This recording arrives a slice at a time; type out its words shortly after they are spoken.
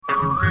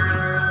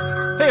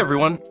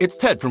everyone, it's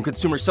Ted from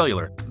Consumer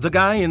Cellular, the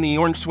guy in the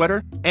orange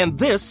sweater, and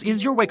this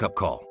is your wake-up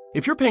call.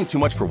 If you're paying too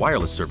much for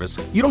wireless service,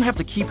 you don't have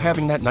to keep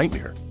having that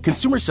nightmare.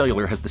 Consumer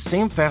Cellular has the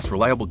same fast,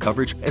 reliable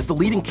coverage as the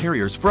leading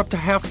carriers for up to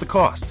half the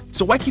cost.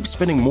 So why keep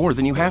spending more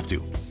than you have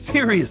to?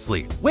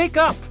 Seriously, wake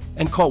up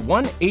and call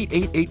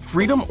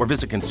 1-888-FREEDOM or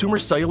visit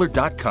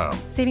consumercellular.com.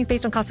 Savings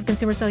based on cost of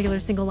Consumer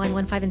Cellular's single line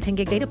 1, 5, and 10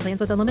 gig data plans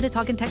with unlimited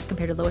talk and text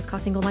compared to lowest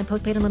cost single line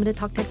postpaid unlimited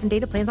talk, text, and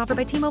data plans offered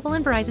by T-Mobile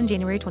and Verizon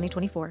January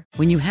 2024.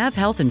 When you have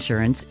health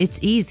insurance, it's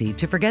easy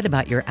to forget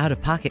about your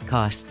out-of-pocket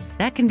costs.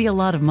 That can be a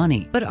lot of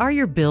money. But are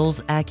your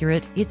bills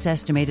accurate? It's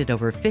estimated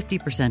over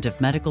 50% of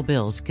medical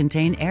bills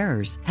contain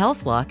errors.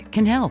 HealthLock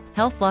can help.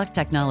 HealthLock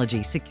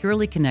technology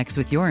securely connects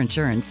with your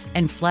insurance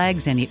and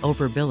flags any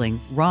overbilling,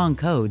 wrong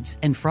codes,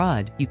 and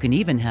fraud. You can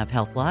even have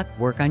HealthLock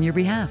work on your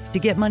behalf to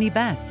get money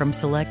back from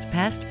select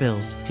past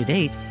bills. To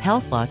date,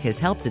 HealthLock has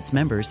helped its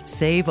members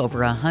save over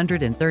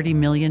 $130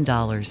 million.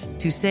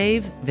 To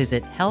save,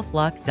 visit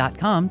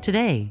healthlock.com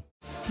today.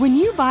 When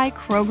you buy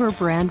Kroger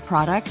brand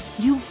products,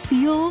 you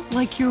feel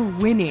like you're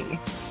winning.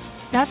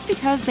 That's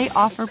because they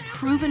offer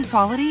proven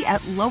quality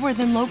at lower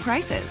than low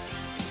prices.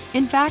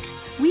 In fact,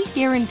 we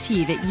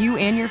guarantee that you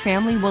and your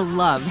family will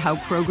love how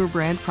Kroger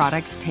brand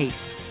products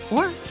taste,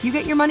 or you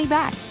get your money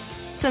back.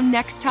 So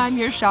next time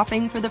you're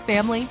shopping for the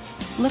family,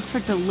 look for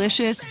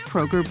delicious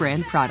Kroger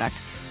brand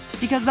products,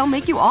 because they'll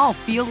make you all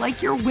feel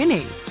like you're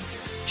winning.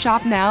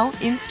 Shop now,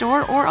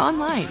 in-store, or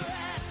online.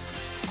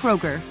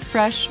 Kroger,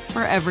 fresh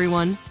for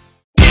everyone.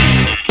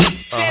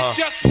 There's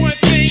just one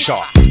thing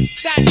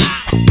that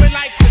I would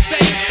like to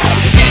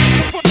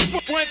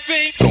say. One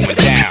thing it's going down.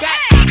 that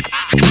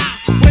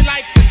I would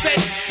like to say.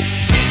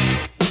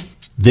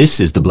 This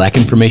is the Black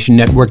Information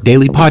Network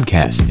Daily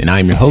Podcast, and I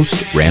am your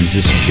host,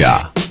 Ramses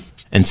Ja.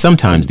 And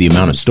sometimes the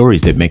amount of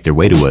stories that make their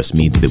way to us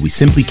means that we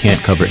simply can't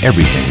cover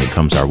everything that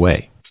comes our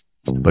way.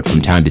 But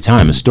from time to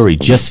time, a story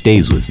just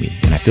stays with me,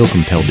 and I feel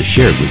compelled to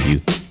share it with you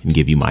and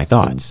give you my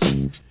thoughts.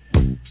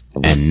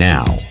 And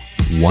now,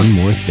 one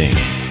more thing.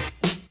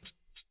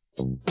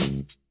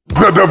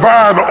 The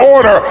divine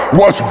order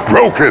was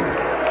broken.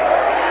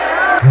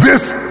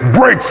 This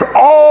breaks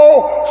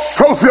all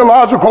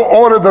sociological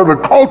orders of the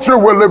culture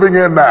we're living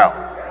in now.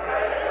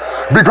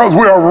 Because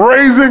we are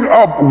raising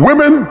up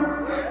women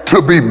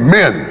to be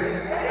men.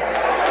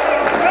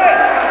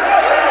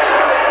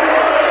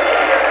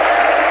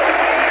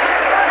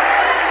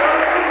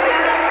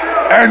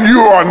 And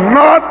you are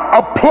not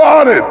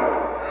applauded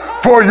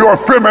for your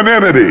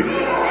femininity.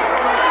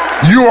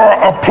 You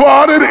are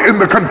applauded in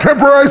the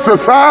contemporary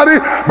society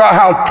by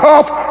how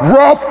tough,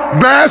 rough,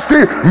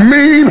 nasty,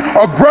 mean,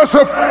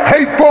 aggressive,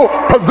 hateful,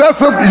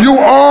 possessive you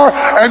are,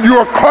 and you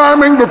are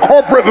climbing the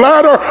corporate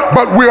ladder,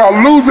 but we are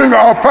losing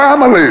our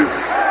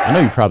families. I know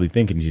you're probably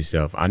thinking to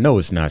yourself, I know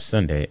it's not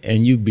Sunday,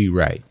 and you'd be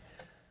right.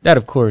 That,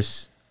 of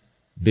course,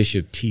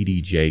 Bishop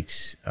T.D.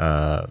 Jakes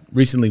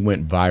recently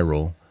went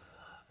viral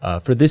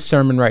for this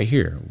sermon right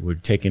here. We're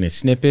taking a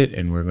snippet,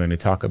 and we're going to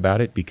talk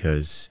about it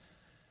because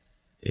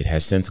it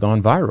has since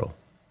gone viral,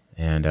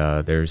 and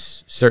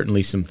there's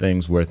certainly some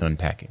things worth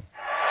unpacking.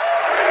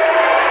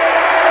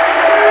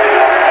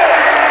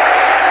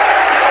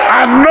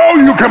 I know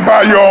you can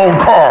buy your own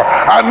car.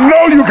 I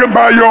know you can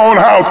buy your own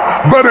house.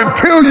 But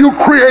until you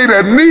create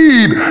a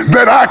need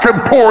that I can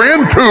pour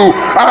into,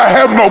 I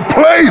have no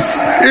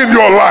place in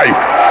your life.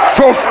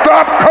 So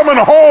stop coming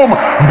home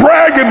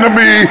bragging to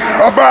me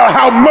about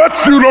how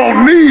much you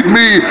don't need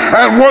me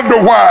and wonder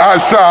why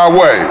I shy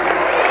away.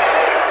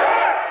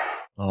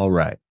 All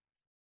right.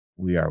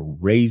 We are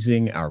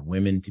raising our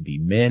women to be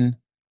men.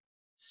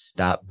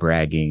 Stop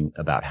bragging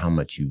about how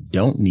much you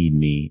don't need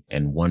me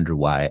and wonder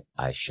why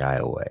I shy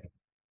away.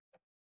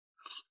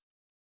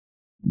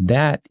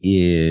 That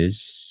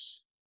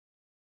is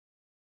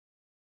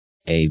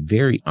a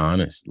very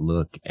honest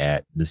look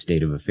at the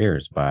state of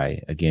affairs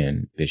by,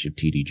 again, Bishop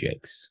T.D.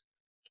 Jakes.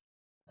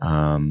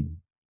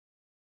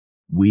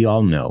 We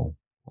all know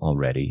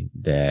already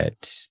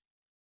that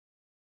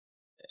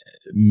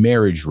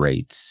marriage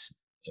rates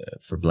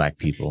for Black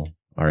people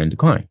are in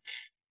decline.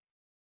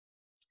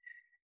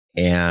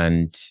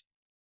 And,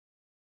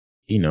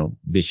 you know,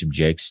 Bishop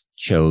Jakes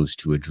chose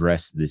to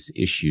address this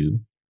issue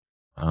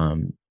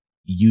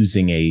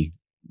using a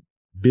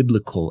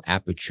biblical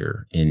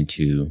aperture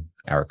into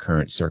our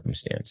current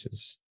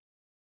circumstances.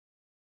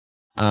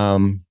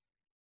 And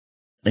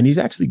he's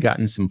actually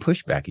gotten some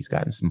pushback. He's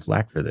gotten some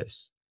flack for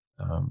this.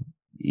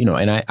 You know,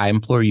 and I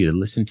implore you to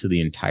listen to the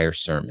entire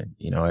sermon.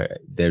 You know,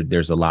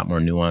 there's a lot more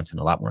nuance and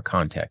a lot more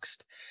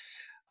context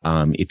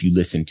if you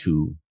listen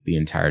to the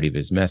entirety of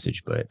his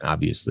message. But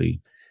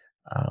obviously,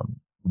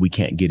 we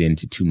can't get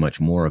into too much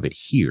more of it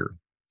here.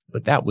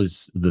 But that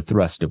was the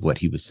thrust of what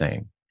he was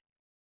saying.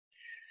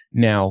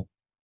 Now,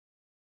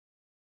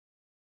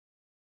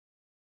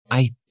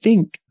 I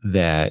think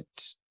that,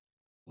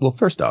 well,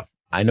 first off,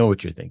 I know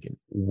what you're thinking.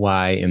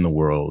 Why in the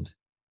world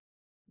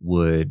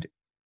would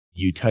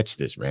you touch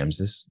this,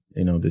 Ramses?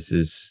 You know, this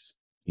is,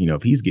 you know,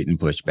 if he's getting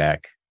pushed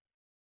back,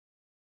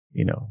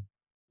 you know,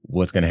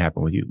 what's going to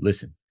happen with you?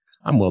 Listen,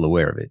 I'm well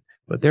aware of it,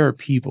 but there are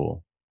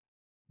people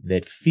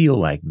that feel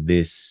like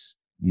this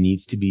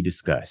needs to be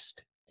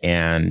discussed.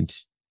 And,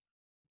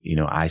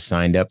 I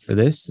signed up for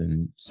this.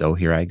 And so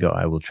here I go.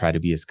 I will try to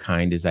be as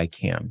kind as I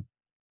can.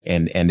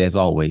 And as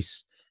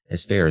always,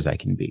 as fair as I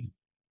can be.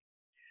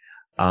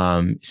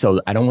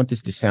 So I don't want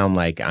this to sound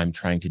like I'm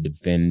trying to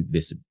defend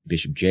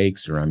Bishop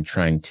Jakes, or I'm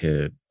trying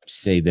to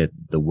say that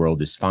the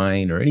world is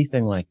fine or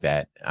anything like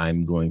that.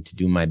 I'm going to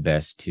do my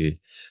best to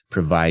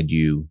provide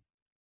you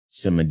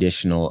some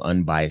additional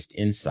unbiased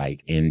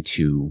insight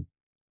into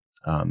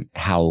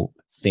how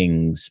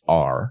things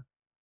are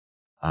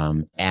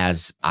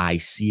as I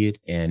see it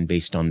and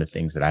based on the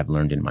things that I've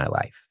learned in my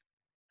life.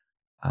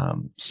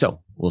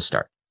 So we'll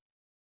start.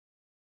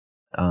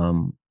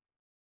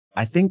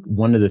 I think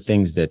one of the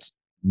things that's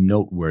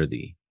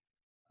noteworthy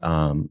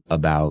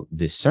about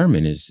this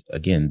sermon is,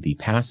 again, the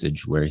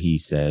passage where he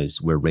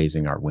says, we're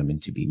raising our women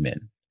to be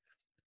men.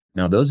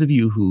 Now, those of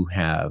you who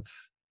have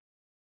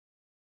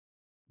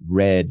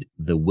read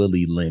the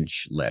Willie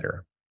Lynch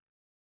letter,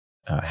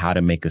 How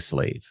to Make a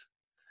Slave,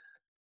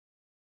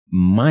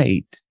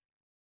 might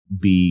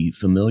be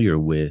familiar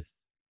with,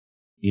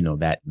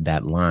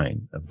 that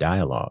line of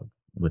dialogue,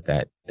 with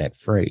that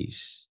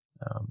phrase.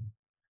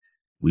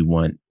 We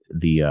want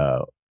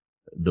the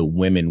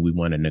women, we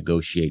want to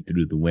negotiate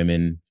through the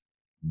women,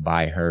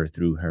 by her,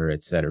 through her,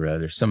 etc.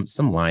 There's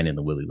some line in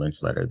the Willie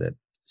Lynch letter that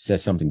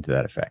says something to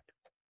that effect.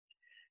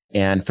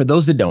 And for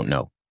those that don't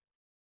know,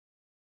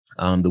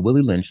 the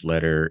Willie Lynch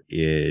letter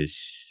is,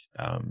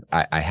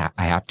 I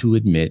have to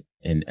admit,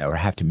 or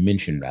have to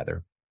mention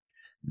rather,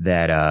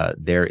 that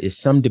there is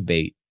some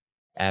debate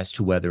as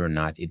to whether or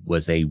not it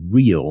was a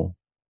real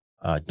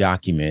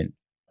document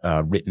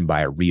written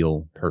by a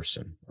real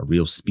person, a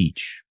real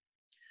speech,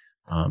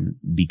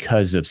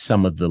 because of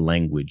some of the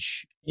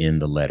language in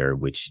the letter,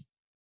 which,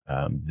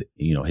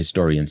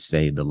 historians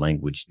say the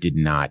language did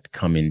not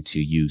come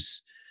into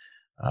use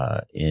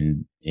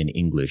in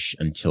English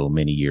until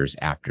many years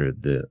after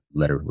the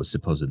letter was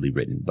supposedly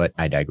written. But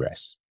I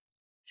digress.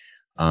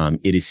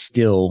 It is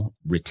still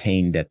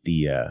retained at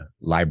the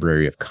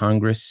Library of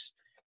Congress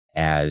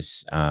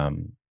as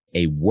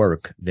a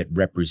work that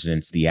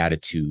represents the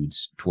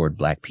attitudes toward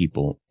Black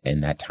people in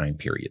that time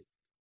period.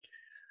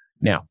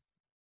 Now,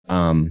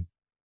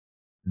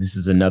 this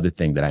is another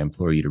thing that I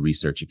implore you to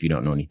research if you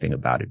don't know anything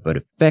about it. But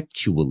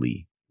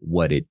effectually,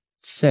 what it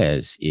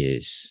says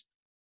is,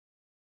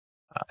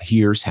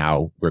 here's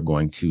how we're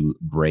going to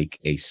break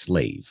a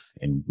slave.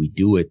 And we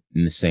do it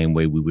in the same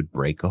way we would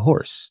break a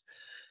horse.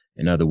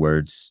 In other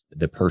words,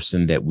 the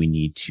person that we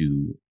need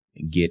to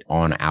get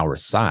on our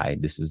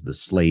side, this is the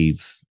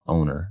slave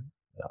owner,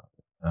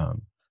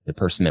 the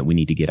person that we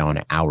need to get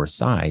on our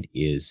side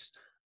is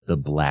the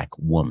Black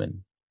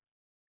woman.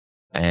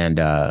 And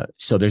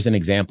so there's an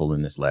example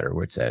in this letter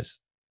where it says,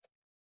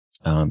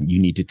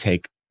 you need to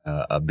take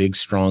a big,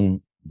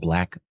 strong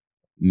Black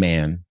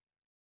man,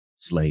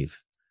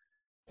 slave,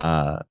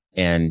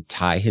 and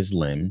tie his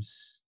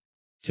limbs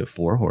to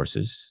 4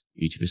 horses,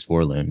 each of his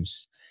 4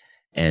 limbs,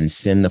 and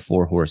send the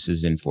 4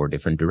 horses in 4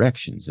 different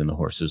directions, and the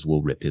horses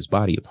will rip his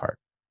body apart.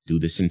 Do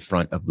this in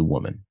front of the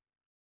woman.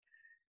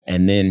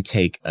 And then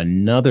take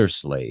another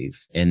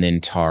slave and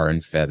then tar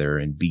and feather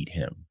and beat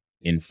him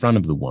in front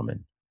of the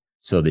woman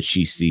so that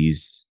she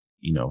sees,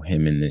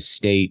 him in this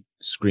state,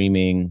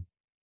 screaming,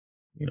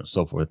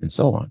 so forth and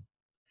so on.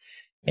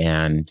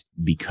 And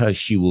because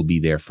she will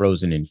be there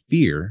frozen in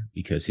fear,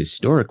 because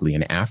historically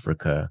in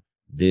Africa,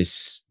 the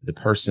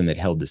person that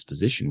held this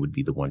position would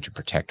be the one to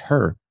protect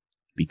her,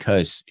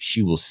 because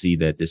she will see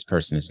that this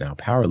person is now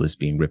powerless,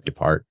 being ripped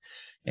apart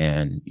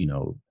and,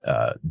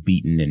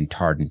 beaten and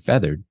tarred and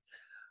feathered.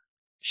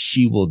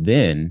 She will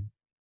then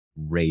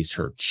raise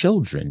her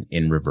children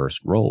in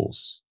reversed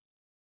roles.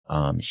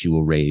 She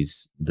will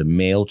raise the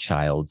male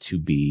child to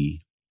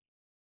be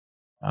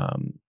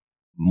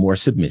more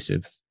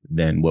submissive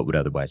than what would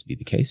otherwise be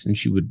the case. And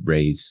she would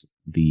raise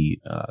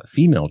the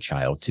female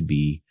child to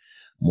be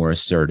more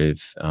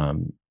assertive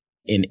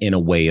in a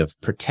way of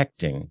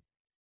protecting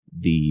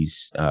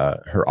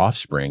her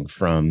offspring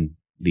from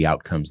the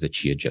outcomes that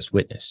she had just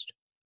witnessed.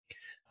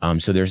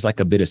 So there's like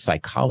a bit of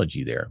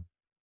psychology there.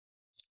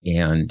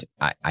 And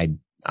I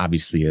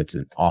obviously it's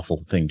an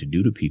awful thing to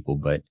do to people,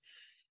 but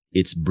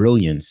its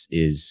brilliance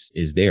is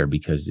there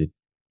because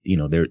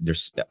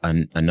there's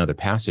another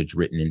passage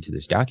written into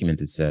this document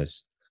that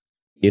says,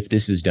 if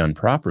this is done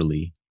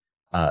properly,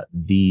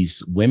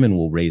 these women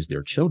will raise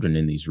their children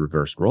in these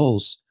reversed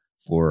roles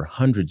for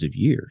hundreds of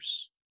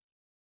years.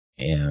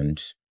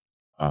 And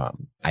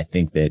I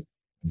think that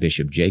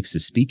Bishop Jakes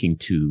is speaking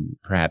to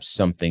perhaps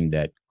something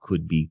that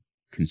could be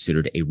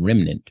considered a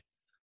remnant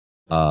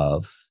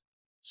of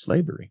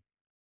slavery.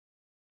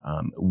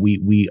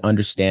 We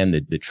understand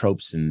that the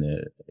tropes and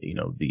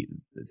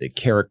the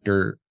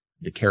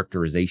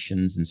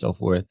characterizations and so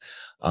forth.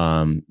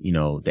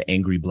 The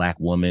angry Black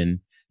woman,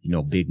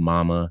 Big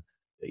Mama.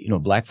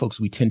 Black folks,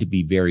 we tend to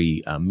be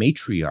very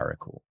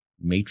matriarchal.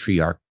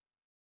 Matriarchal,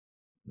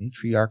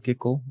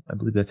 I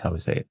believe that's how we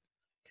say it.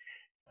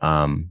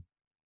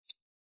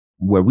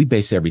 Where we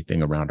base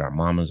everything around our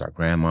mamas, our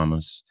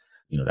grandmamas,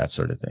 that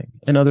sort of thing.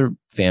 And other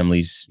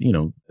families,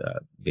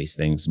 base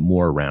things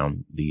more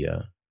around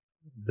the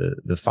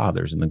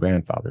fathers and the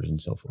grandfathers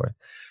and so forth.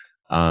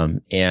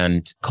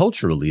 And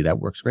culturally, that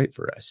works great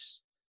for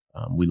us.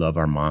 We love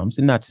our moms,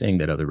 and not saying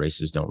that other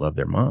races don't love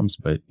their moms,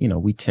 but,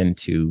 we tend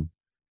to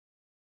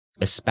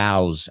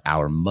espouse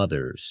our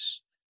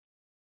mothers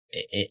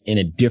in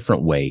a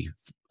different way,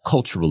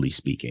 culturally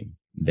speaking,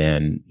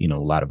 than, a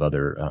lot of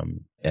other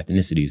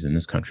ethnicities in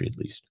this country, at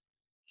least.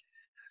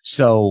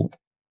 So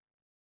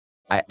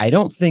I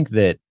don't think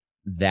that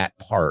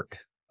part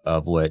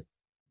of what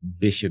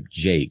Bishop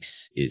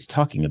Jakes is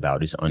talking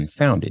about is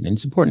unfounded. And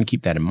it's important to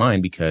keep that in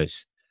mind,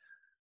 because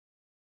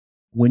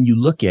when you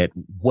look at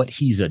what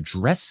he's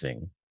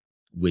addressing,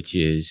 which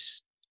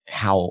is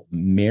how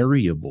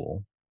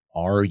marriable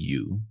are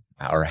you,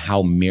 or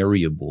how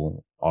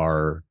marriable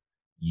are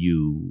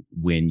you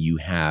when you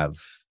have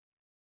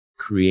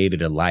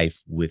created a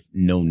life with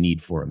no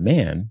need for a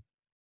man,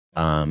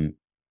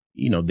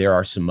 there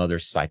are some other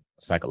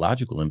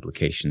psychological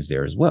implications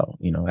there as well.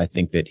 I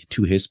think that,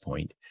 to his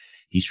point,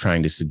 he's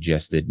trying to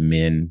suggest that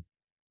men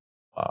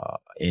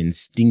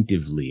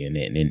instinctively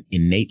and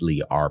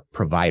innately are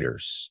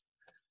providers.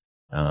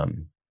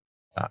 I'm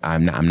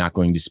not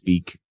going to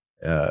speak.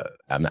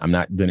 I'm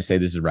not going to say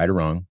this is right or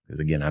wrong, because,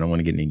 again, I don't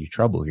want to get in any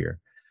trouble here.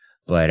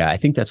 But I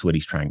think that's what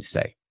he's trying to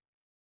say.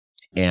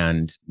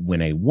 And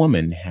when a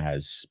woman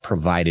has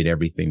provided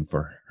everything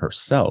for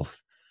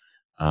herself,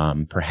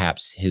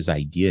 perhaps his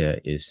idea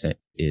is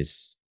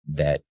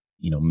that,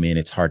 men,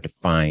 it's hard to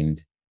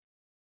find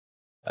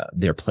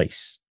their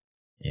place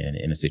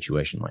in a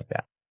situation like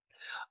that.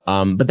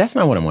 But that's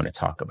not what I want to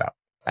talk about.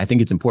 I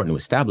think it's important to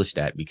establish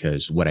that,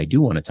 because what I do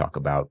want to talk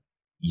about,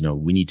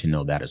 we need to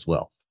know that as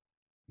well.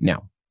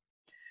 Now,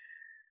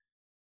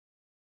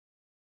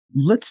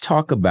 let's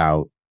talk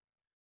about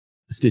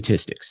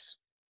statistics.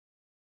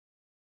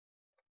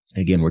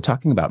 Again, we're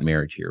talking about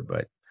marriage here,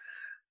 but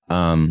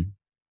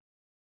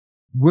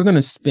we're going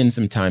to spend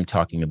some time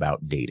talking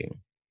about dating.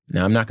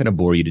 Now, I'm not going to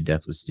bore you to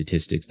death with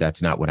statistics.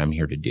 That's not what I'm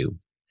here to do.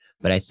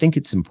 But I think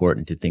it's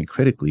important to think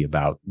critically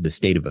about the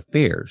state of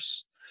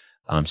affairs,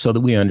 so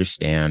that we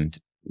understand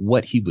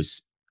what he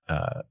was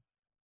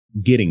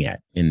getting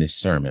at in this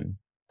sermon.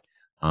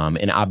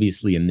 And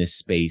obviously, in this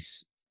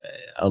space,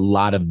 a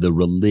lot of the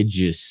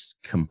religious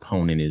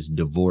component is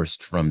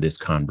divorced from this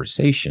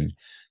conversation,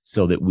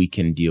 so that we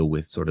can deal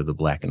with sort of the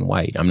black and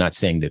white. I'm not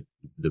saying that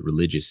the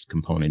religious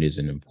component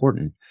isn't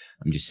important.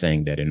 I'm just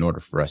saying that in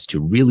order for us to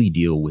really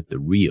deal with the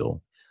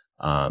real,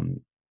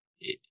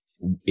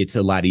 it's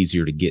a lot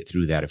easier to get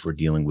through that if we're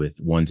dealing with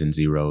ones and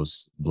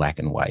zeros, black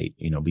and white,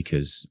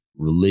 because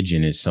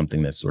religion is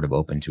something that's sort of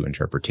open to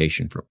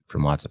interpretation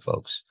from lots of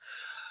folks.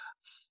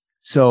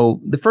 So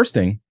the first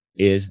thing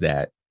is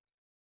that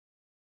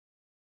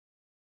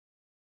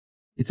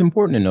it's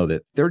important to know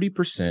that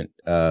 30%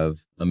 of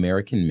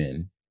American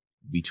men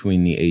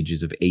between the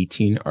ages of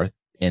 18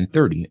 and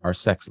 30 are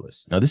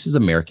sexless. Now, this is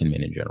American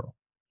men in general.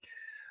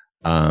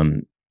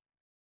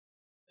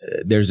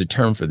 There's a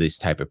term for this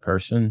type of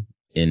person,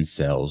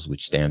 incels,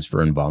 which stands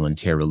for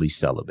involuntarily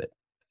celibate.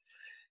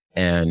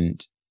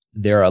 And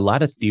there are a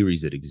lot of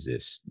theories that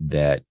exist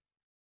that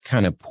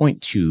kind of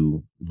point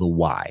to the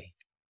why.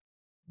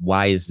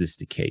 Why is this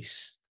the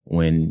case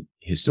when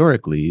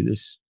historically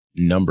this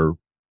number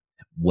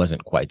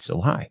wasn't quite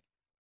so high?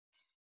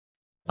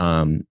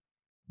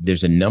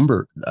 There's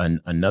another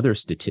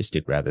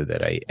statistic rather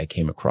that I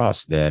came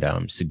across that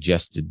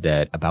suggested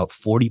that about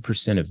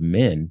 40% of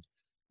men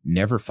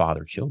never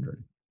father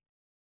children.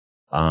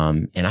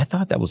 And I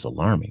thought that was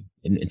alarming.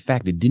 In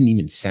fact, it didn't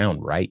even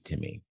sound right to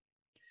me.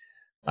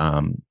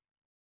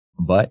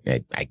 But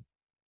I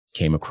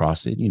came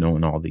across it,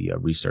 in all the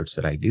research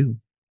that I do.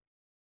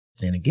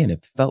 And again,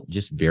 it felt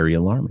just very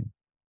alarming.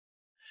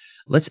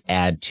 Let's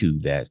add to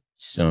that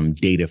some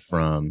data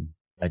from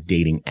a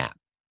dating app,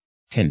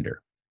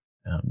 Tinder.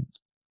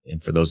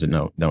 And for those that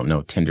don't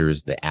know, Tinder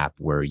is the app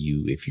where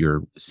if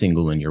you're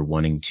single and you're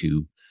wanting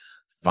to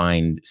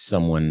find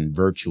someone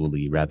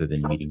virtually rather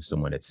than meeting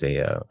someone at, say,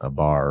 a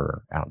bar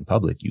or out in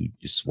public, you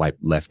just swipe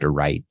left or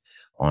right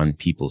on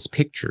people's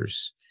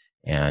pictures.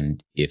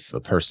 And if a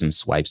person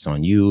swipes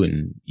on you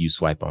and you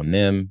swipe on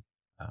them,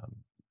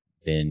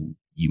 then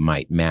you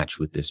might match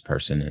with this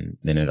person, and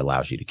then it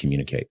allows you to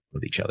communicate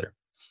with each other.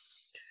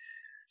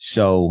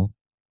 So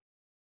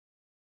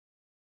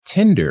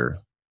Tinder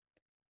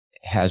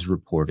has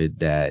reported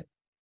that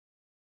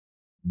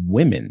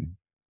women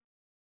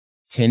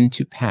tend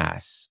to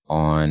pass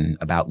on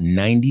about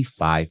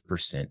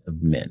 95%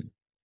 of men.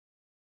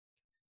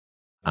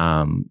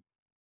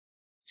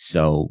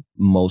 So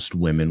most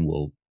women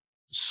will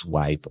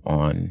swipe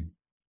on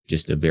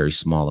just a very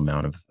small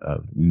amount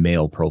of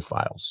male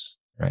profiles,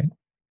 right?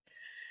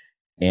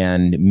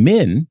 And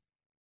men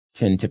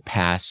tend to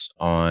pass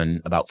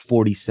on about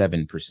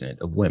 47%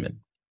 of women.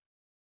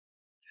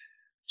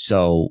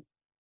 So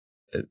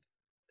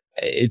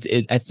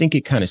I think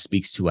it kind of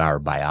speaks to our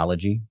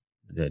biology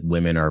that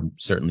women are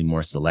certainly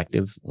more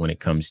selective when it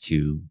comes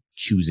to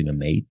choosing a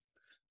mate.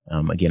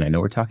 Again, I know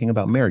we're talking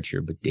about marriage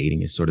here, but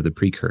dating is sort of the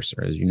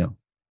precursor, as you know.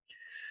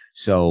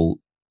 So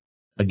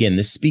again,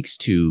 this speaks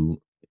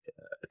to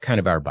kind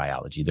of our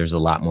biology. There's a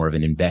lot more of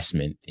an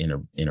investment in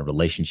a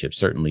relationship,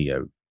 certainly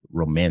a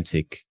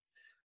romantic,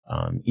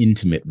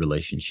 intimate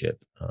relationship,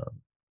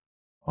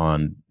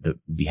 on the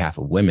behalf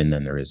of women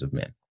than there is of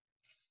men.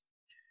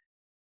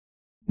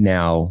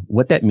 Now,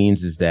 what that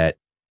means is that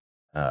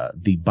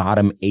the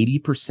bottom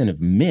 80%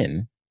 of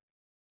men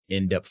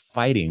end up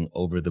fighting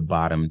over the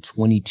bottom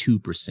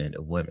 22%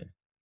 of women.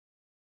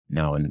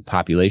 Now, in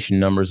population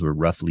numbers, we're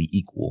roughly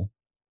equal,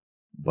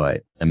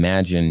 but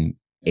imagine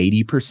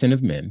 80%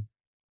 of men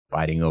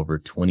fighting over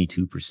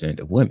 22%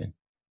 of women.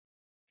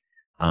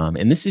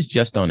 And this is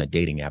just on a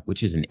dating app,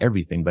 which isn't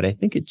everything, but I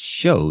think it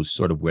shows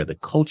sort of where the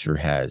culture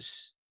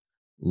has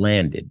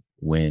landed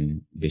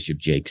when Bishop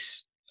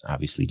Jakes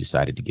obviously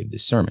decided to give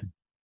this sermon.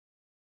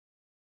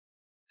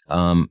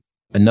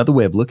 Another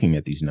way of looking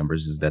at these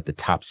numbers is that the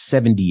top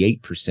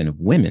 78% of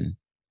women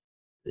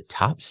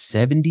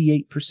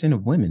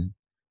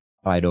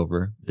fight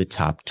over the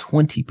top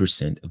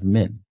 20% of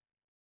men.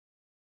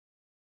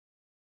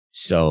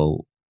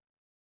 So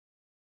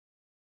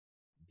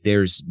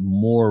there's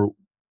more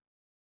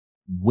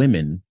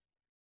women,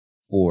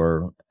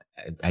 or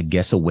I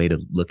guess a way to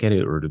look at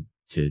it or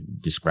to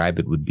describe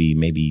it would be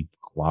maybe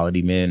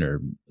quality men or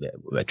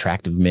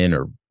attractive men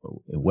or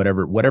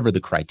whatever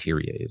the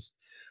criteria is.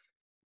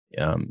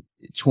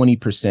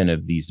 20%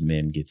 of these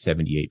men get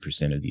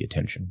 78% of the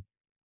attention.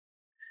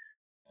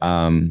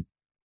 And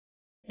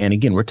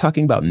again, we're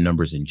talking about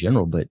numbers in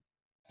general, but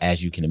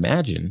as you can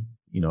imagine,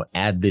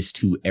 add this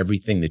to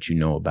everything that you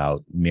know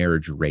about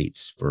marriage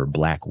rates for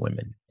Black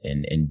women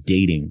and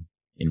dating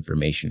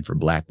information for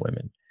Black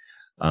women.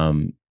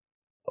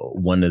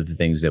 One of the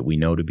things that we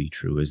know to be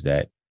true is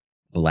that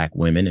Black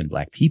women and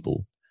Black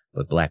people,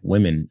 but Black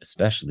women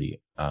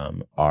especially,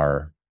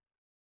 are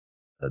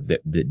the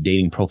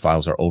dating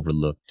profiles are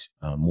overlooked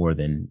more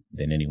than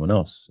anyone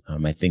else.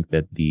 I think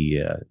that the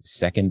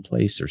second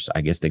place, or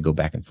I guess they go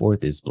back and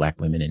forth, is Black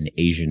women and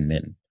Asian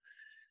men.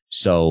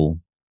 So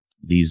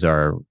these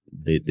are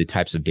the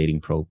types of dating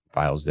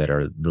profiles that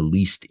are the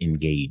least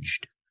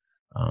engaged.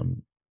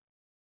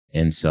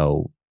 And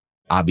so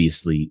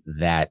obviously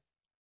that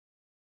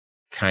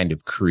kind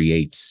of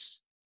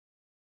creates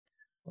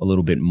a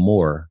little bit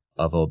more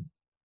of a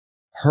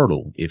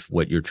hurdle if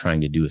what you're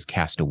trying to do is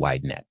cast a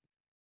wide net.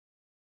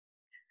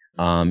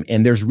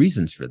 And there's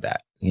reasons for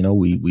that.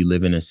 We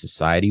live in a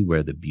society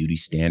where the beauty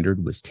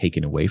standard was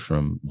taken away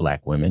from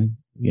Black women.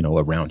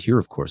 Around here,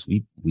 of course,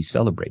 we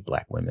celebrate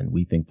Black women.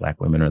 We think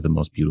Black women are the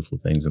most beautiful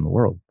things in the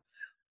world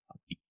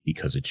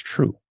because it's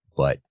true.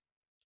 But,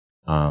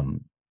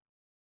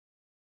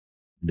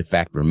 the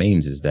fact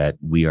remains is that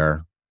we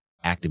are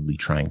actively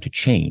trying to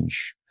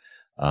change,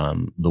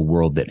 the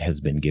world that has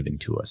been given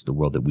to us, the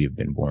world that we have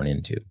been born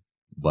into.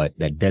 But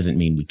that doesn't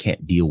mean we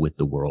can't deal with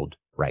the world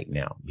right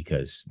now,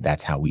 because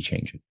that's how we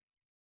change it.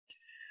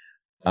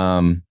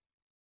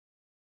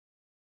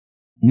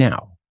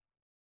 Now,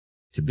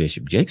 to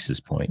Bishop Jakes'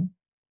 point,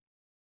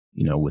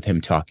 with him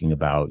talking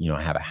about,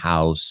 I have a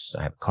house,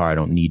 I have a car, I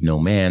don't need no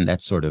man,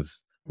 that sort of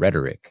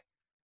rhetoric.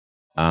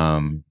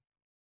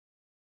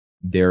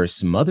 There are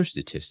some other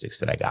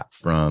statistics that I got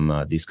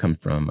from, these come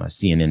from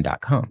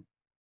CNN.com.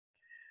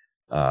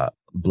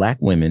 Black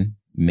women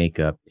make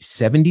up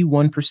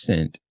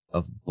 71%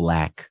 of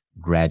Black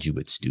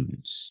graduate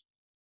students,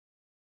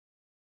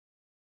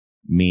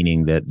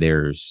 meaning that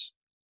there's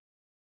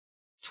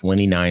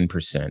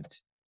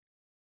 29%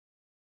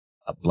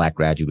 of Black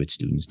graduate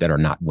students that are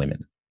not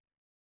women.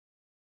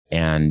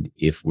 And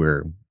if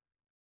we're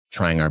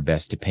trying our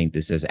best to paint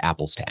this as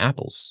apples to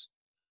apples,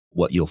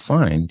 what you'll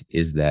find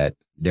is that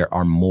there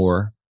are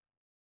more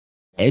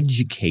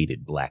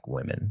educated Black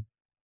women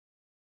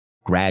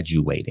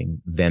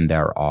graduating than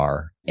there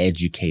are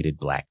educated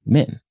Black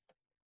men.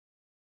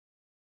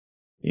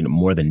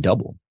 More than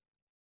double.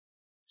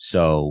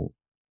 So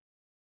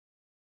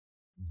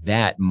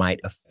that might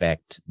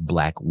affect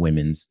Black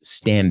women's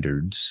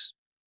standards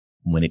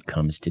when it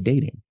comes to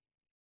dating.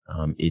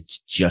 It's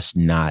just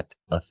not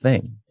a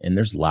thing. And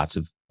there's lots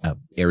of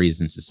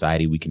areas in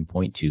society we can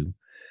point to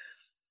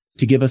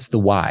give us the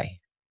why.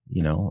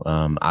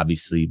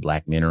 Obviously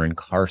Black men are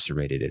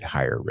incarcerated at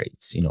higher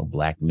rates.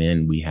 Black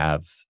men, we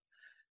have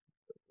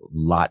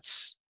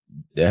lots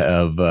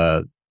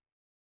of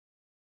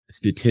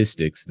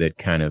statistics that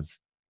kind of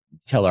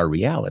tell our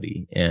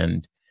reality.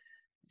 And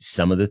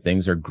some of the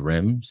things are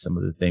grim. Some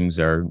of the things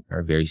are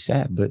very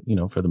sad, but,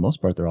 for the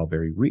most part, they're all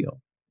very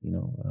real.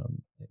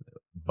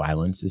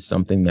 Violence is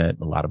something that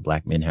a lot of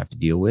Black men have to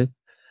deal with.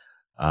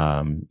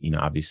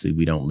 Obviously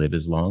we don't live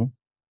as long,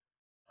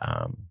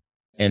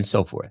 and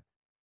so forth.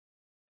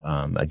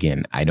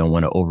 Again, I don't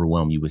want to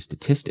overwhelm you with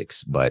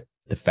statistics, but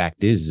the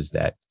fact is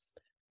that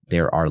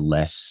there are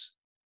less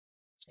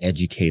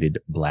educated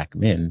Black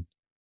men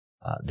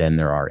than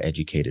there are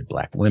educated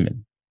Black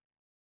women.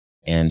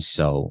 And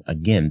so,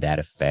 again, that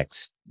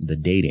affects the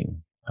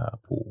dating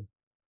pool.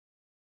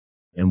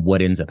 And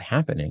what ends up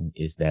happening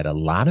is that a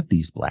lot of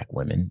these Black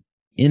women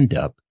end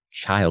up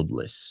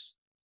childless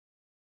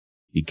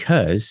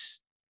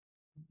because,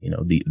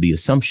 the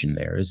assumption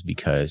there is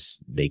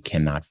because they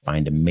cannot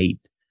find a mate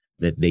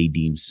that they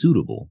deem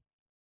suitable.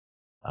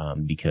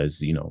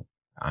 Because,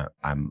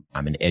 I'm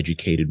an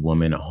educated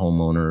woman, a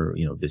homeowner,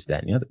 this,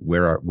 that, and the other.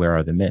 Where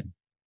are the men?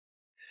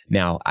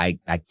 Now, I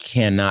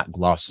cannot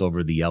gloss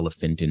over the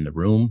elephant in the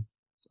room.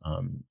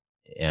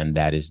 And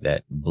that is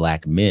that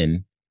Black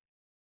men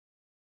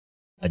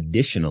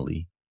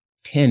additionally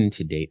tend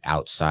to date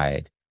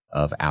outside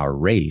of our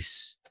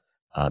race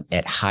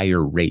at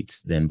higher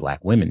rates than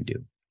Black women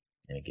do.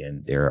 And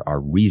again, there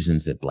are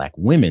reasons that Black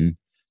women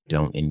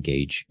don't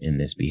engage in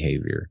this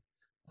behavior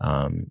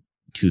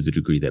to the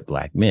degree that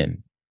Black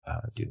men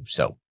do.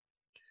 So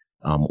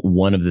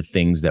one of the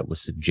things that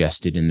was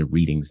suggested in the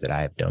readings that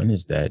I have done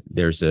is that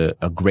there's a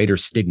greater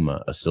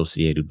stigma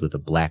associated with a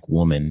Black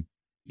woman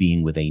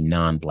being with a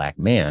non-Black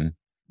man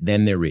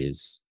than there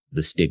is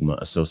the stigma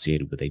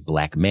associated with a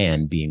Black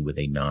man being with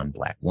a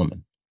non-Black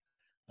woman.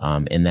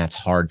 And that's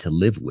hard to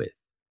live with.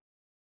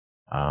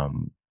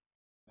 And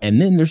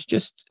then there's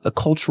just a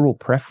cultural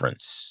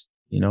preference.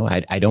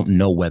 I don't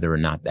know whether or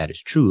not that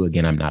is true.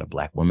 Again, I'm not a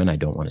Black woman. I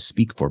don't want to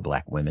speak for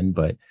Black women,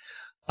 but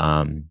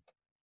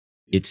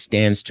it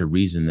stands to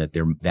reason that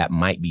that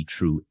might be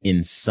true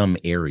in some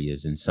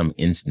areas, in some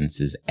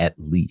instances, at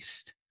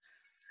least.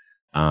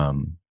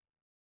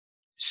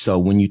 So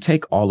when you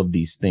take all of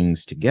these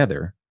things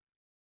together,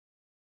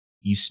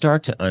 you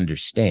start to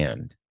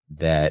understand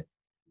that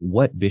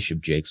what Bishop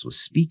Jakes was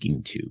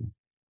speaking to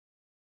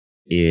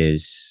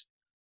is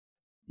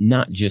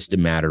not just a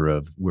matter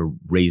of we're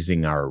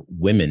raising our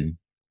women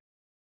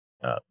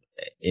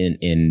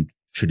in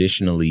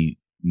traditionally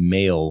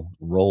male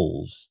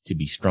roles to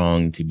be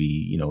strong, to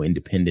be,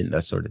 independent,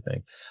 that sort of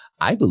thing.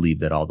 I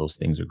believe that all those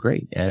things are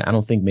great. And I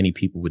don't think many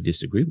people would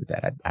disagree with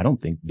that. I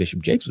don't think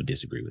Bishop Jakes would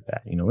disagree with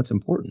that. It's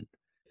important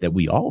that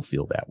we all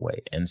feel that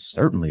way, and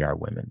certainly our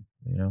women,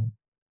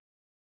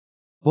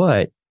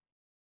 But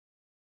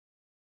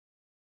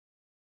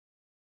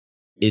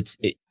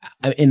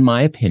in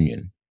my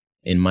opinion,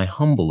 in my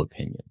humble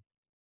opinion,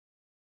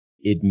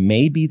 it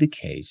may be the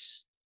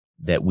case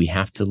that we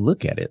have to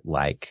look at it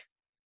like,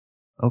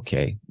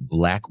 okay,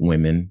 Black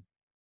women,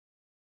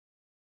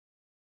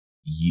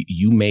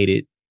 you made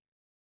it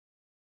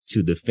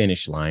to the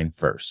finish line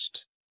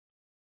first.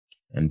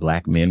 And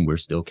Black men, we're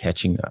still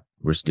catching up.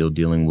 We're still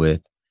dealing with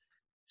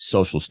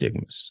social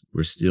stigmas.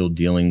 We're still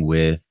dealing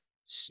with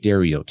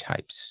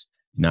stereotypes.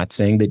 Not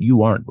saying that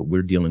you aren't, but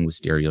we're dealing with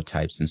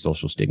stereotypes and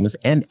social stigmas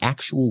and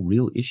actual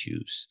real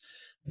issues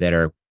that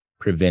are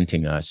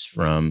preventing us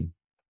from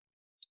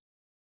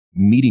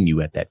meeting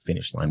you at that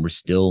finish line. We're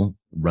still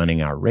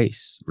running our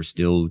race. We're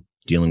still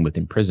dealing with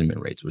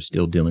imprisonment rates. We're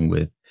still dealing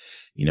with,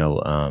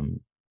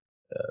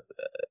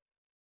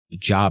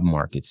 job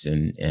markets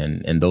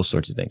and those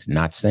sorts of things.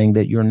 Not saying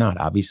that you're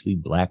not. Obviously,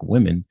 Black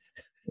women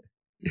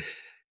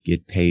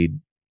get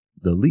paid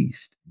the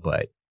least,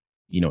 but,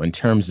 in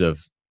terms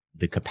of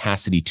the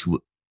capacity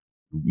to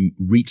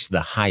reach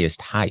the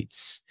highest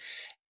heights,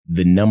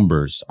 the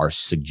numbers are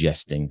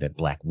suggesting that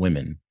Black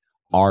women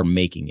are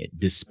making it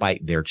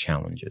despite their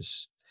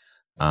challenges.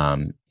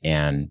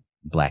 And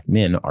Black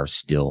men are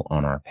still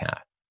on our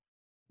path.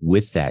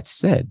 With that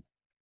said,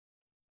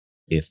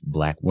 if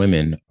Black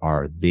women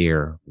are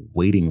there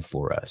waiting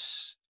for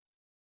us,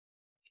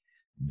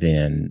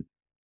 then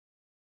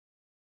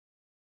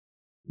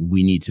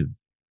we need to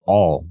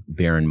all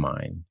bear in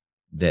mind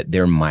that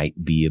there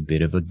might be a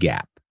bit of a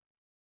gap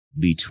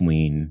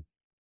between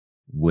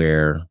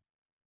where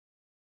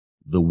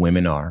the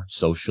women are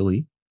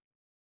socially,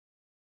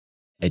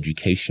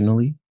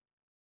 educationally,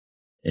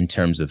 in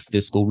terms of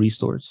fiscal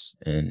resources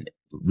and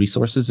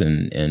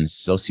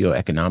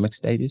socioeconomic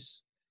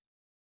status,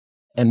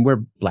 and where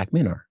Black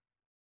men are.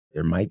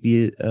 There might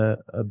be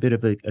a bit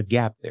of a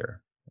gap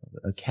there,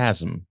 a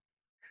chasm,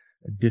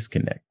 a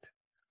disconnect.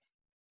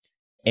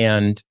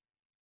 And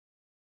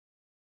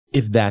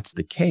if that's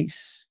the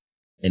case,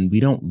 and we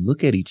don't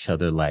look at each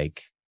other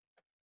like,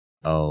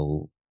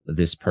 oh,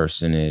 this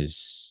person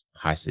is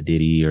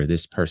Hasidity, or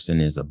this person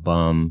is a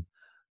bum,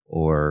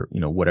 or,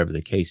 whatever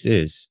the case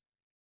is,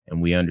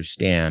 and we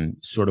understand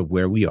sort of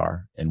where we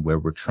are and where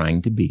we're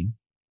trying to be,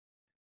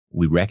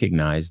 we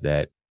recognize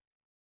that,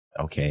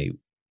 okay,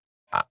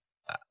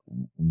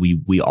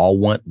 we all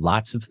want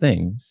lots of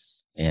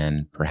things,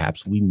 and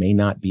perhaps we may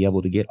not be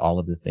able to get all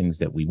of the things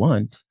that we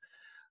want,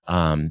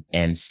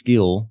 and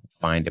still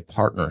find a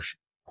partner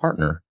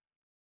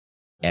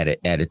at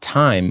a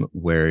time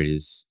where it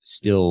is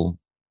still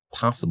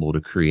possible to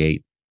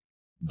create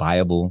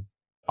viable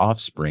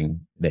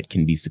offspring that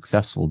can be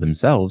successful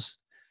themselves.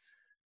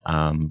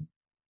 Then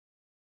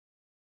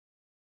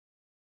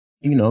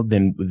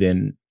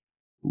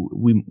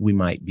we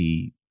might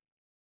be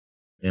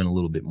in a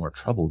little bit more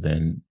trouble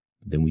than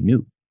we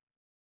knew.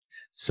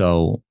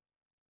 So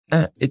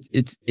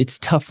it's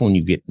tough when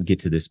you get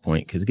to this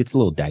point, because it gets a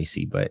little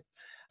dicey. But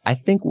I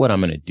think what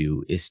I'm going to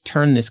do is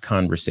turn this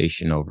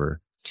conversation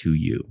over to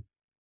you.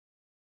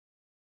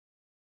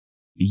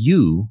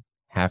 You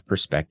have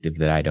perspective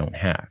that I don't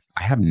have.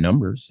 I have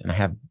numbers and I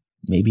have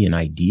maybe an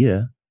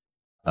idea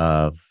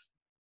of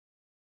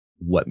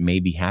what may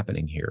be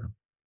happening here,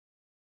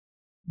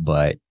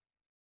 but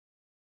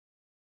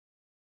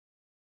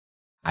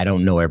I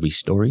don't know every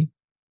story.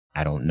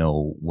 I don't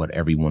know what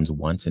everyone's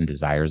wants and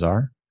desires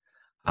are.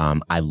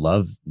 I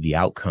love the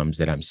outcomes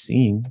that I'm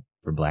seeing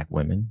for Black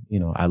women. You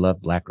know, I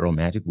love Black Girl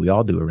Magic. We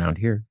all do around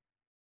here.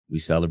 We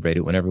celebrate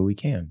it whenever we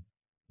can,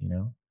 you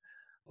know,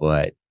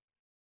 but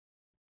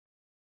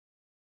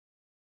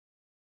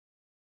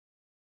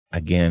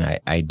again,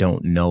 I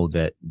don't know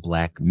that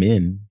Black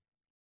men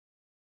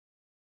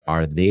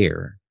are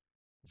there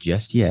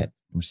just yet.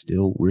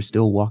 We're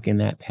still walking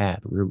that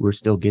path. We're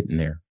still getting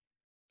there.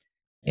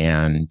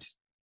 And,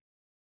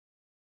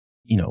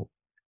 you know,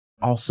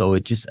 also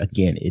it just,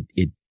 again,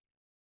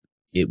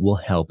 it will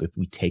help if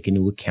we take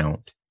into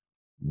account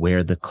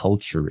where the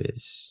culture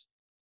is.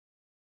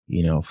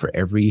 You know, for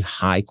every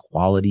high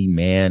quality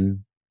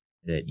man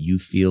that you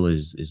feel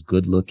is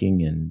good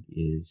looking and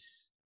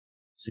is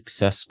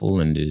successful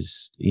and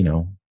is, you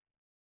know,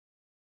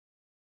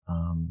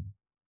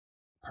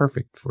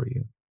 perfect for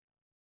you,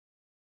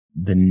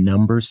 the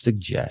numbers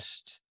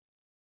suggest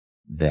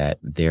that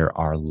there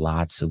are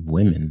lots of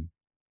women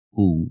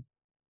who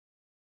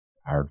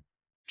are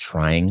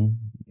trying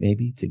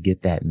maybe to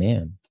get that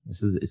man.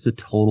 It's a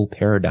total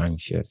paradigm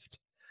shift.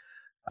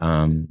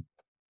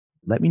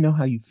 Let me know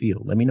how you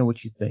feel. Let me know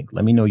what you think.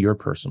 Let me know your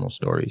personal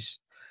stories.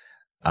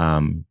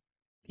 You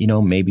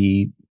know,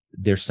 maybe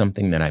there's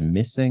something that I'm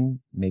missing.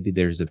 Maybe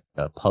there's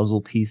a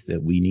puzzle piece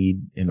that we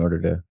need in order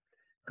to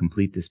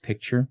complete this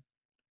picture.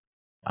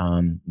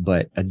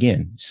 But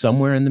again,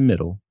 somewhere in the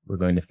middle, we're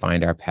going to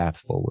find our path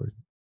forward.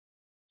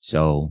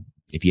 So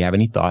if you have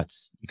any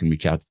thoughts, you can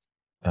reach out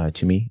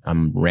to me.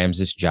 I'm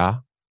Ramses Ja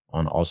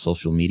on all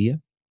social media.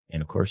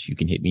 And of course, you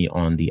can hit me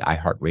on the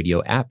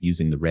iHeartRadio app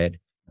using the red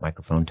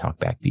microphone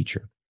talkback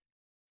feature.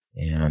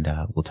 And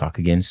we'll talk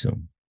again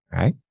soon. All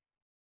right?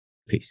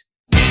 Peace.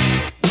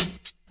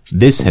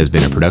 This has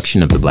been a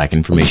production of the Black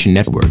Information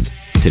Network.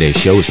 Today's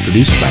show is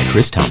produced by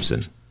Chris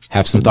Thompson.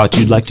 Have some thoughts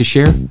you'd like to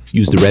share?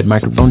 Use the red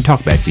microphone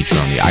talkback feature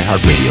on the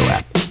iHeartRadio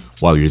app.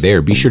 While you're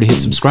there, be sure to hit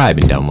subscribe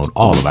and download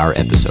all of our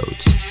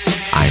episodes.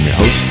 I am your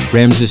host,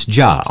 Ramses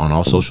Ja, on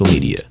all social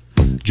media.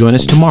 Join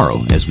us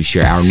tomorrow as we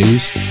share our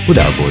news with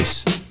our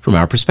voice, from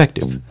our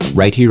perspective,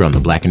 right here on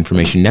the Black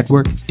Information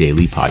Network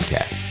Daily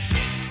Podcast.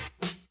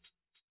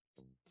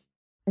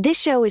 This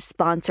show is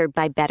sponsored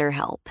by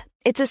BetterHelp.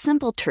 It's a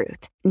simple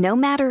truth. No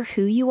matter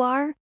who you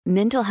are,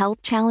 mental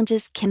health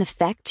challenges can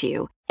affect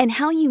you, and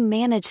how you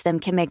manage them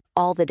can make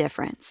all the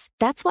difference.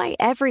 That's why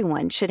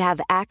everyone should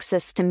have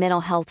access to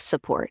mental health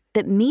support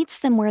that meets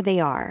them where they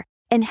are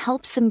and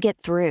helps them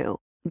get through.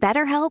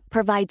 BetterHelp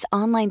provides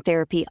online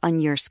therapy on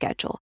your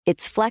schedule.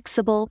 It's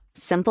flexible,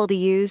 simple to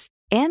use,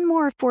 and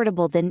more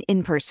affordable than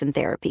in-person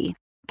therapy.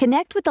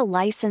 Connect with a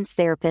licensed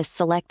therapist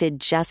selected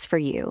just for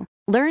you.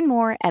 Learn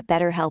more at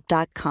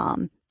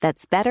BetterHelp.com.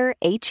 That's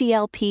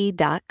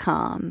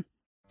BetterHelp.com.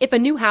 If a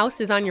new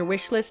house is on your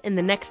wish list in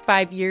the next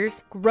 5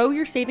 years, grow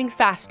your savings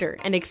faster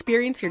and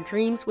experience your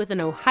dreams with an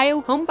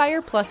Ohio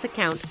Homebuyer Plus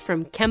account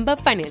from Kemba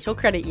Financial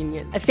Credit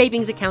Union. A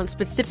savings account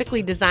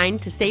specifically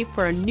designed to save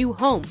for a new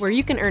home, where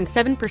you can earn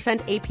 7%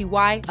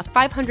 APY,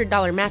 a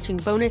 $500 matching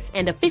bonus,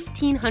 and a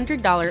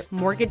 $1,500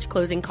 mortgage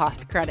closing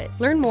cost credit.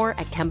 Learn more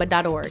at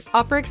Kemba.org.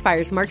 Offer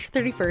expires March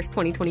 31st,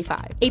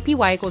 2025.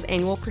 APY equals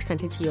annual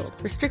percentage yield.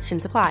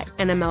 Restrictions apply.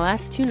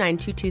 NMLS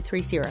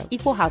 292230.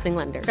 Equal housing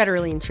lender.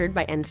 Federally insured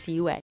by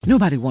NCUA.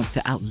 Nobody wants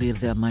to outlive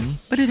their money,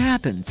 but it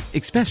happens,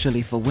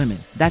 especially for women.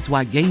 That's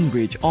why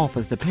Gainbridge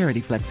offers the Parity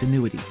Flex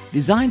annuity,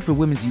 designed for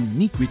women's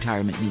unique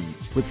retirement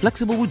needs, with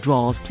flexible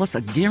withdrawals plus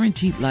a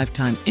guaranteed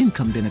lifetime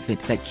income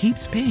benefit that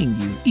keeps paying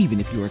you even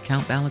if your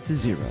account balance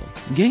is zero.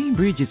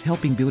 Gainbridge is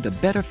helping build a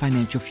better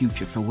financial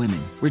future for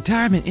women.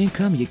 Retirement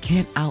income you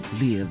can't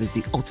outlive is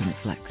the ultimate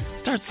flex.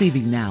 Start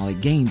saving now at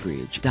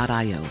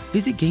Gainbridge.io.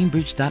 Visit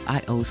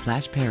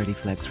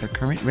Gainbridge.io/ParityFlex for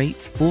current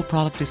rates, full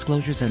product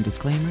disclosures and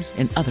disclaimers,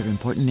 and other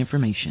important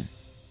information.